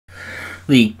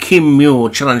The Kim Muir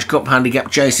Challenge Cup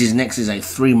Handicap Chases. Next is a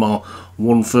 3 mile,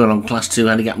 1 furlong Class 2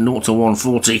 handicap 0 to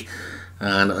 140.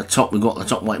 And at the top, we've got the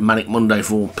top weight Manic Monday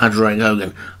for Padraig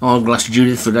Hogan, Hourglass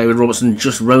Judith for David Robertson,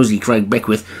 Just Rosie Craig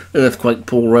Beckwith, Earthquake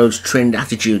Paul Rhodes, Trend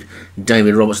Attitude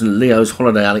David Robertson, Leo's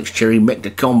Holiday Alex Cherry,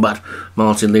 Mector Combat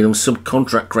Martin Leadham,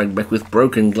 Subcontract Craig Beckwith,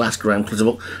 Broken Glass Graham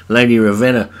Clutterbuck, Lady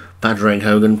Ravenna Padraig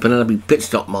Hogan, Penelope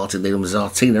Pitstop Martin Leadham,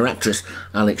 Zartina Actress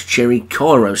Alex Cherry,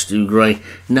 Cairo Stu Gray,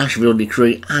 Nashville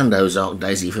Decree and Ozark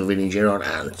Daisy for Vinnie Gerard,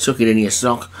 and Tuck It In Your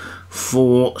Sock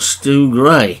for Stu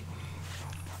Gray.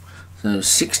 So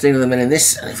 16 of the men in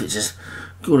this, and if it's as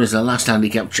good as the last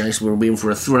handicap chase, we'll be in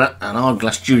for a thriller. And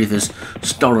Hourglass Judith has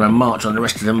stolen a march on the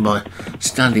rest of them by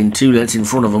standing 2 lengths in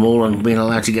front of them all and being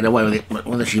allowed to get away with it. But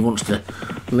whether she wants to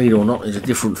lead or not is a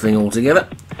different thing altogether.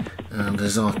 And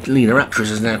as our leader Actress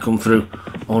has now come through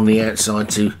on the outside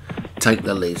to take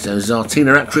the lead. So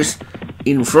Zartina Actress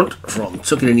in front from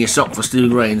Tuck It In Your Sock for Stu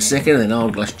Gray in second, and then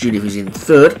Hourglass Judith is in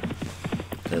third.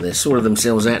 So they're sorted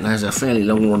themselves out and has a fairly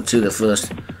long run to the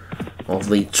first of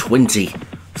the 20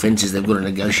 fences they've got to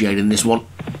negotiate in this one.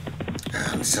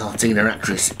 And Zartina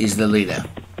Actress is the leader.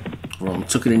 From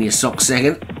Tuck It In Your Sock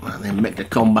second, and then Mector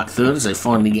Combat third as they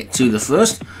finally get to the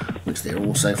first, which they're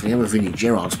all safely over. Vinnie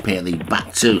Gerard's pair the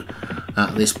back two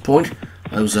at this point.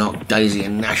 Ozark Daisy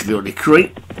and Nashville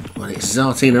Decree. But it's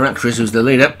Zartina Actress who's the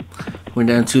leader. Went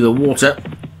down to the water,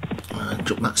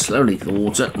 took that slowly to the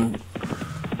water, and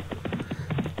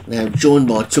now joined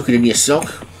by Tuck It In Your Sock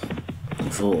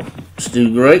for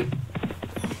Stu Gray.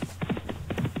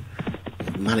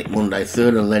 Manic Monday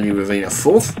third and Lady Ravenna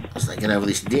fourth as they get over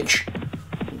this ditch,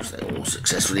 which they all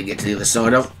successfully get to the other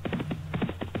side of.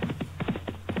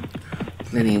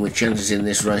 Plenty with chances in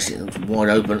this race, it's wide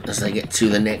open as they get to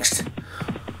the next.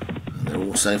 And they're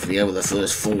all safely over the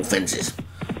first 4 fences.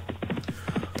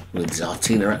 With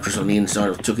Zartina Actress on the inside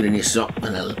of Tuck It In Your Sock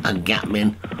and a gap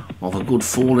min of a good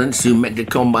 4 lengths to Mector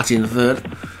Combat in third.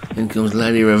 Then comes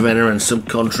Lady Ravenna and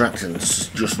Subcontract and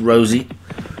Just Rosie.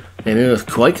 Then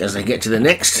Earthquake as they get to the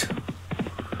next.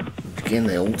 Again,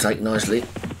 they all take nicely.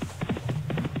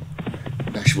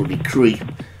 Nashville Decree,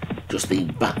 just the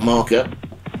back marker.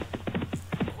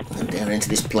 And down into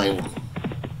this plain one.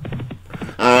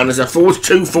 And there's a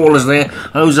 4-2 fallers there.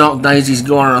 Ozark Daisy's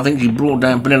gone, and I think she brought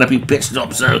down Penelope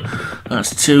Pitstop, so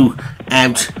that's 2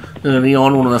 out early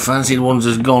on. One of the fancied ones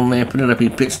has gone there, Penelope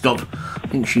Pitstop. I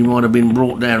think she might have been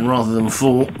brought down rather than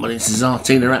 4, but it's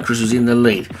Zartina Actress who's in the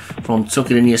lead. From Tuck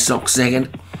It In Your Sock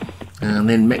second, and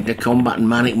then Mector Combat and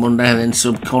Manic Monday, and then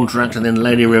Subcontract, and then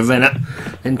Lady Ravenna.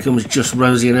 Then comes Just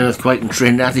Rosie and Earthquake and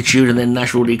Trend Attitude, and then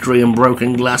Nashville Decree and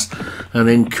Broken Glass, and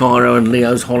then Cairo and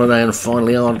Leo's Holiday, and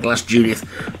finally Hourglass Judith.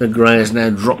 The grey has now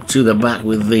dropped to the back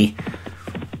with the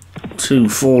 2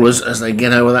 fallers as they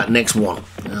get over that next one,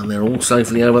 and they're all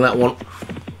safely over that one.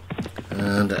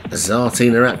 And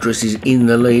Zartina Actress is in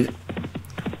the lead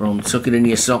from Tuck It In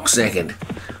Your Sock second,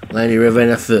 Lady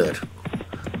Ravenna third,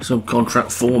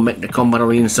 Subcontract 4, Mector Combat on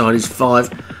the inside is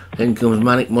 5, then comes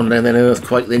Manic Monday, then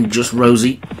Earthquake, then Just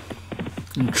Rosie,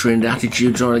 and Trend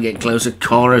Attitude trying to get closer.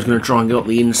 Cairo's going to try and go up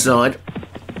the inside,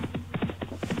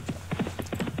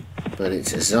 but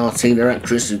it's Zartina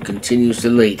Actress who continues to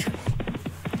lead.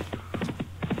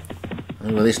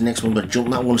 Over this next one, but jump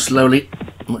that one slowly.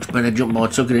 Much better jump by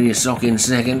Tuck It In Your Sock in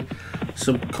second.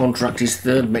 Subcontract is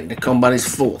third, Mector Combat is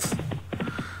fourth.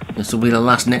 This will be the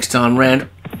last next time round.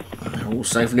 They're all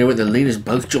safe near it. The leaders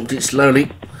both jumped it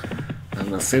slowly,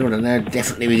 and the field are now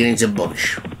definitely beginning to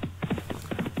bunch.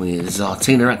 With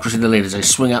Zartina Actress in the lead as they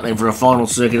swing out then for a final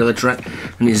circuit of the track,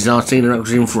 and it's Zartina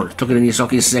Actress in front. Tuck It In Your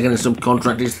Sock is second and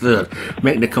Subcontract is third.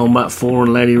 Mector Combat 4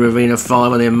 and Lady Ravenna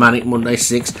 5, and then Manic Monday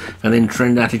 6, and then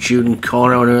Trend Attitude and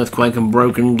Cairo and Earthquake and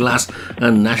Broken Glass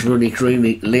and Nashville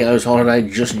Decree, Leo's Holiday,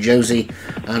 Just Josie,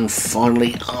 and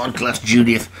finally Hourglass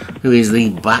Judith, who is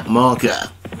the back marker.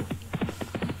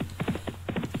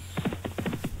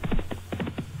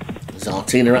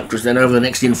 Zartina Actress then over the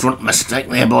next in front. Mistake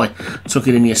there by Tuck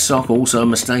It In Your Sock. Also a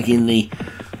mistake in the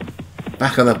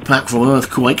back of the pack from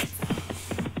Earthquake.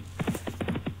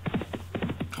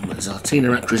 But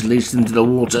Zartina Actress leads into the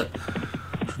water.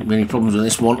 Shouldn't be any problems with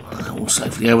this one. All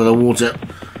safely over the water.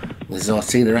 With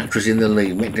Zartina Actress in the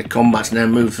lead. Mector Combat's now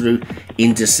moved through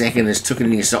into second as Tuck It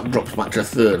In Your Sock drops back to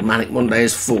third. Manic Monday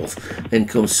is fourth. Then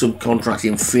comes Subcontract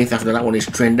in fifth. After that one is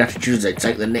Trend Attitudes. They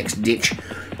take the next ditch,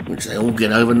 which they all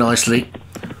get over nicely.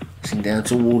 Sitting down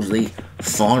towards the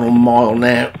final mile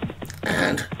now,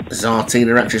 and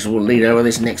Zartina Actress will lead over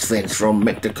this next fence from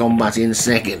Mector Combat in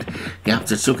second. Gap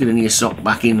to Tuck It In Your Sock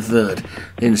back in third.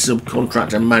 Then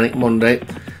Subcontract and Manic Monday.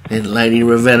 Then Lady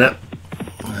Ravenna.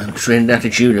 And Trend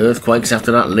Attitude, Earthquakes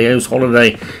after that. Leo's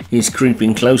Holiday is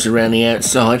creeping close around the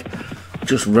outside.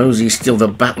 Just Rosie's still the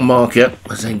back marker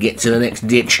as they get to the next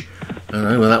ditch. And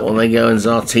over that one they go, and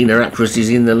Zartina Actress is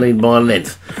in the lead by a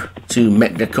length. To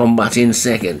Mecta Combat in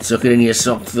second. Suck It In Your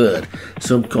Sock third.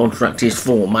 Subcontract is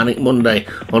 4. Manic Monday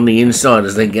on the inside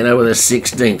as they get over the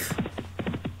 16th.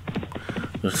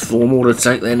 There's 4 more to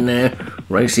take then now.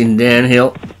 Racing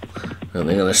downhill. And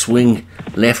they're going to swing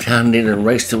left-handed and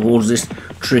race towards this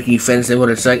tricky fence they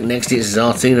want to take next. It's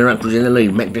Zartina Actress in the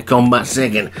lead. Mecta Combat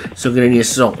second. Suck It In Your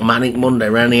Sock. Manic Monday.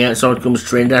 Round the outside comes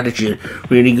Trend Attitude.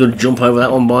 Really good jump over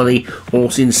that one by the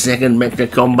horse in second. Mecta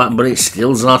Combat, but it's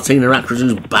still Zartina Actress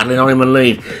who's battling on him and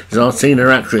lead.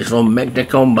 Zartina Actress from Mecta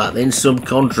Combat. Then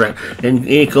Subcontract. Then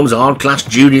here comes Hard Class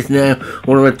Judith now.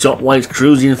 One of the top weights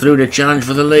cruising through to challenge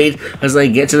for the lead as they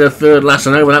get to the third last.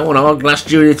 And over that one, Hard Class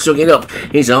Judith took it up.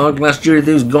 It's Hard Class Judith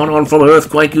who's gone on from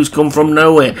Earthquake, who's come from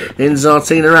nowhere. Then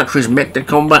Zartina Actress, Mecta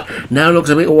Combat now looks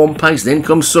a bit one pace. Then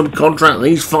comes Subcontract.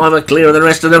 These 5 are clear of the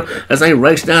rest of them as they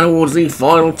race down towards the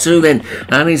final 2 then.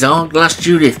 And it's Hard Glass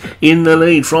Judith in the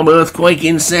lead from Earthquake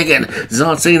in second.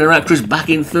 Zartina Actress back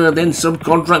in third. Then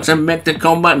Subcontracts and Mecta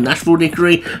Combat, Nashville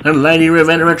Decree and Lady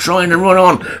Ravenna are trying to run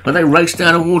on, but they race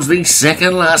down towards the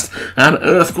second last. And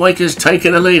Earthquake has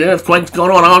taken the lead. Earthquake's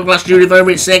gone on. Hard Glass Judith over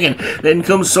its second. Then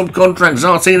comes Subcontract,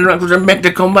 Zartina Actress and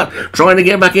Mecta Combat trying to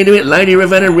get back into it. Lady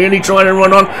Ravenna really trying to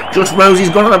run on. Just Rosie's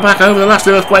gone on the back over the last.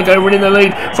 Earthquake over in the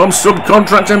lead from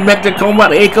Subcontract and Mecta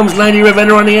Combat. Here comes Lady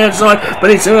Ravenna on the outside,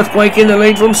 but it's Earthquake in the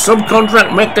lead from Subcontract.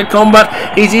 Mecta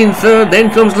Combat is in third.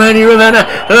 Then comes Lady Ravenna.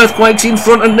 Earthquake's in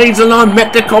front and needs a line.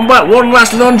 Mecta Combat, one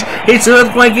last lunge. It's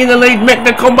Earthquake in the lead.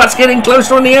 Mecta Combat's getting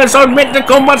closer on the outside. Mecta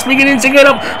Combat's beginning to get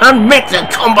up, and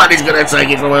Mecta Combat is going to take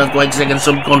it from Earthquake second.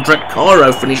 Subcontract.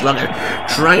 Cairo finished like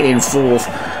a train in fourth,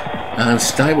 and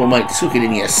Stablemate Took It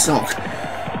In Your Sock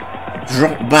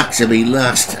dropped back to be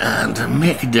last, and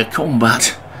Mecta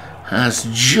Combat has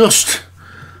just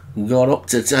got up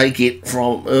to take it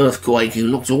from Earthquake, who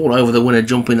looked all over the winner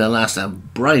jumping the last. A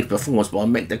brave performance by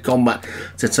Mecta Combat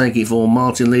to take it for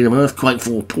Martin Leadham. Earthquake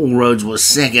for Paul Rhodes was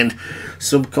second.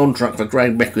 Subcontract for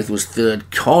Craig Beckwith was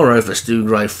third. Cairo for Stu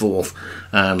Gray fourth.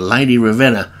 And Lady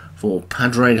Ravenna for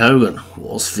Padraig Hogan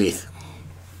was fifth.